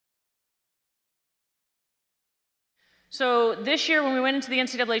So this year when we went into the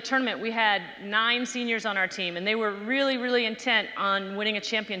NCAA tournament, we had 9 seniors on our team, and they were really, really intent on winning a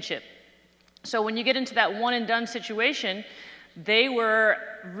championship. So when you get into that one and done situation, they were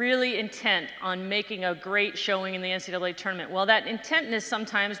really intent on making a great showing in the NCAA tournament. Well, that intentness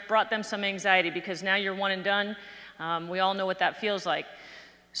sometimes brought them some anxiety because now you're one and done. We all know what that feels like.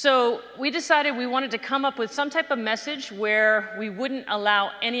 So we decided we wanted to come up with some type of message where we wouldn't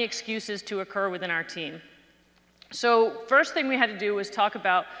allow any excuses to occur within our team. So first thing we had to do was talk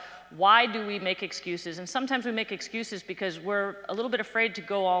about why do we make excuses? And sometimes we make excuses because we're a little bit afraid to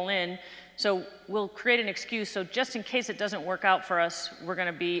go all in. So we'll create an excuse. So just in case it doesn't work out for us, we're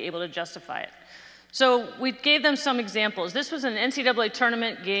going to be able to justify it. So we gave them some examples. This was an NCAA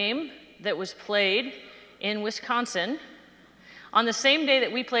tournament game that was played in Wisconsin on the same day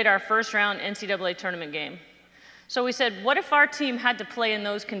that we played our first round NCAA tournament game. So we said, what if our team had to play in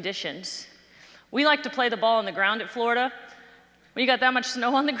those conditions? We like to play the ball on the ground at Florida. When you got that much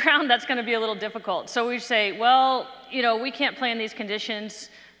snow on the ground, that's going to be a little difficult. So we say, well, you know, we can't play in these conditions.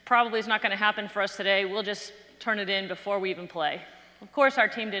 Probably it's not going to happen for us today. We'll just turn it in before we even play. Of course, our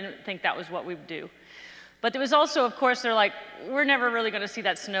team didn't think that was what we would do. But there was also, of course, they're like, we're never really going to see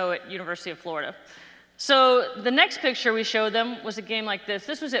that snow at University of Florida. So the next picture we showed them was a game like this.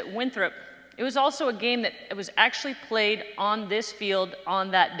 This was at Winthrop. It was also a game that was actually played on this field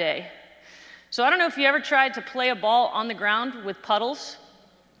on that day. So I don't know if you ever tried to play a ball on the ground with puddles.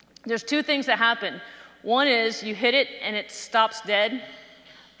 There's 2 things that happen. One is you hit it and it stops dead.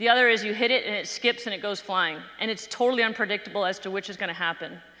 The other is you hit it and it skips and it goes flying. And it's totally unpredictable as to which is going to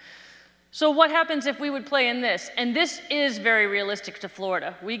happen. So what happens if we would play in this? And this is very realistic to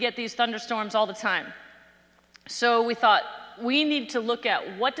Florida. We get these thunderstorms all the time. So we thought, we need to look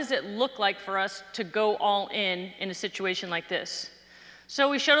at what does it look like for us to go all in a situation like this. So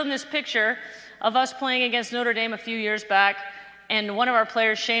we showed them this picture of us playing against Notre Dame a few years back, and one of our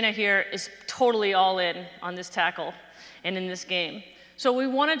players, Shayna here, is totally all in on this tackle and in this game. So we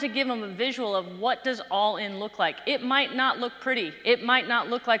wanted to give them a visual of what does all in look like. It might not look pretty. It might not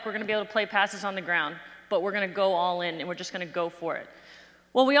look like we're going to be able to play passes on the ground, but we're going to go all in and we're just going to go for it.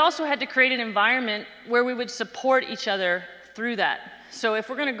 Well, we also had to create an environment where we would support each other through that. So if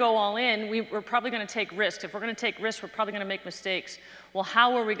we're going to go all in, we're probably going to take risks. If we're going to take risks, we're probably going to make mistakes. Well,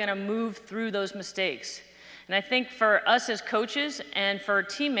 how are we going to move through those mistakes? And I think for us as coaches and for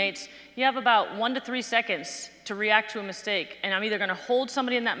teammates, you have about 1 to 3 seconds to react to a mistake. And I'm either going to hold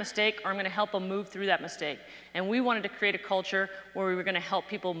somebody in that mistake or I'm going to help them move through that mistake. And we wanted to create a culture where we were going to help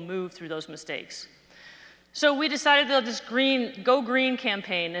people move through those mistakes. So we decided to this Go Green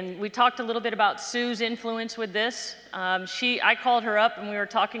campaign, and we talked a little bit about Sue's influence with this. I called her up and we were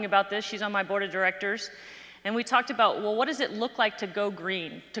talking about this. She's on my board of directors. And we talked about, well, what does it look like to go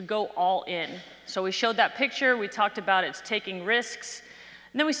green, to go all in? So we showed that picture. We talked about it's taking risks.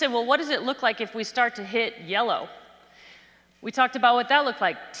 And then we said, well, what does it look like if we start to hit yellow? We talked about what that looked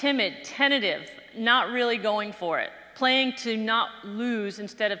like. Timid, tentative, not really going for it. Playing to not lose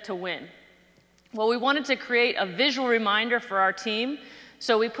instead of to win. Well, we wanted to create a visual reminder for our team.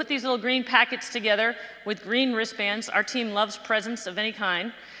 So we put these little green packets together with green wristbands. Our team loves presents of any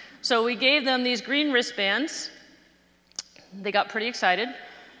kind. So we gave them these green wristbands. They got pretty excited.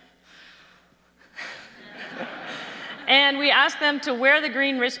 And we asked them to wear the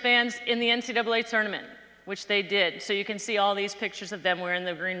green wristbands in the NCAA tournament, which they did. So you can see all these pictures of them wearing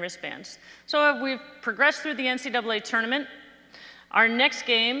the green wristbands. So we've progressed through the NCAA tournament. Our next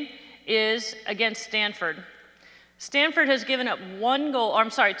game is against Stanford. Stanford has given up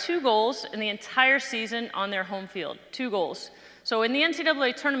 2 goals in the entire season on their home field, 2 goals. So in the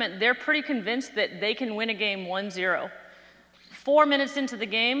NCAA tournament, they're pretty convinced that they can win a game 1-0. 4 minutes into the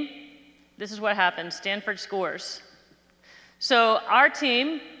game, this is what happens. Stanford scores. So our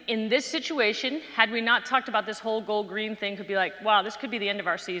team, in this situation, had we not talked about this whole gold-green thing, could be like, wow, this could be the end of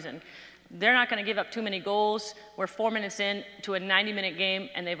our season. They're not going to give up too many goals. We're 4 minutes in to a 90-minute game,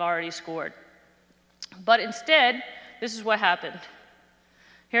 and they've already scored. But instead, this is what happened.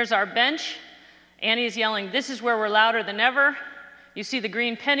 Here's our bench. Annie is yelling, this is where we're louder than ever. You see the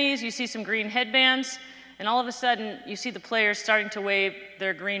green pennies, you see some green headbands, and all of a sudden, you see the players starting to wave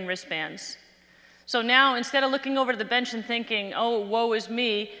their green wristbands. So now, instead of looking over to the bench and thinking, oh, woe is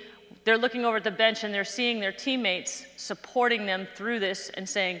me, they're looking over at the bench and they're seeing their teammates supporting them through this and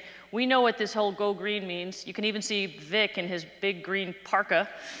saying, we know what this whole go green means. You can even see Vic in his big green parka.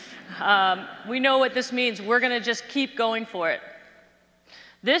 We know what this means. We're going to just keep going for it.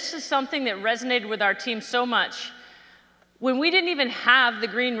 This is something that resonated with our team so much. When we didn't even have the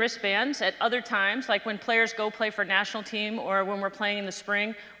green wristbands at other times, like when players go play for national team or when we're playing in the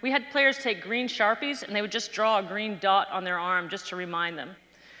spring, we had players take green Sharpies and they would just draw a green dot on their arm just to remind them.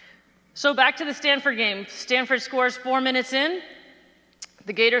 So back to the Stanford game. Stanford scores 4 minutes in.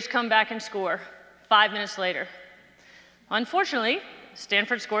 The Gators come back and score 5 minutes later. Unfortunately,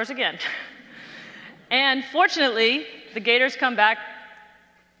 Stanford scores again. And fortunately, the Gators come back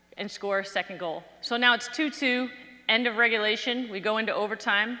and score a second goal. So now it's 2-2, end of regulation. We go into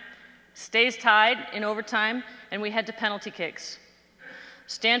overtime, stays tied in overtime, and we head to penalty kicks.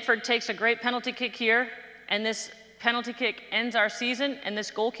 Stanford takes a great penalty kick here, and this penalty kick ends our season, and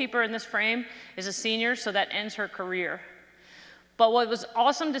this goalkeeper in this frame is a senior, so that ends her career. But what was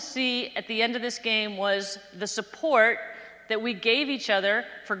awesome to see at the end of this game was the support that we gave each other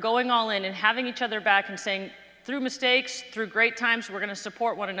for going all in and having each other back and saying, through mistakes, through great times, we're going to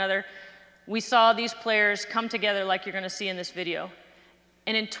support one another. We saw these players come together like you're going to see in this video.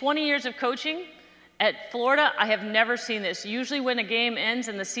 And in 20 years of coaching at Florida, I have never seen this. Usually when a game ends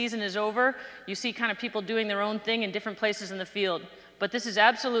and the season is over, you see kind of people doing their own thing in different places in the field. But this is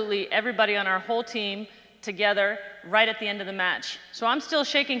absolutely everybody on our whole team together right at the end of the match. So I'm still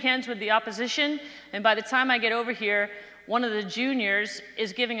shaking hands with the opposition, and by the time I get over here, one of the juniors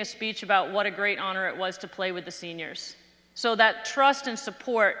is giving a speech about what a great honor it was to play with the seniors. So that trust and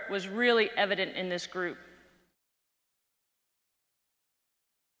support was really evident in this group.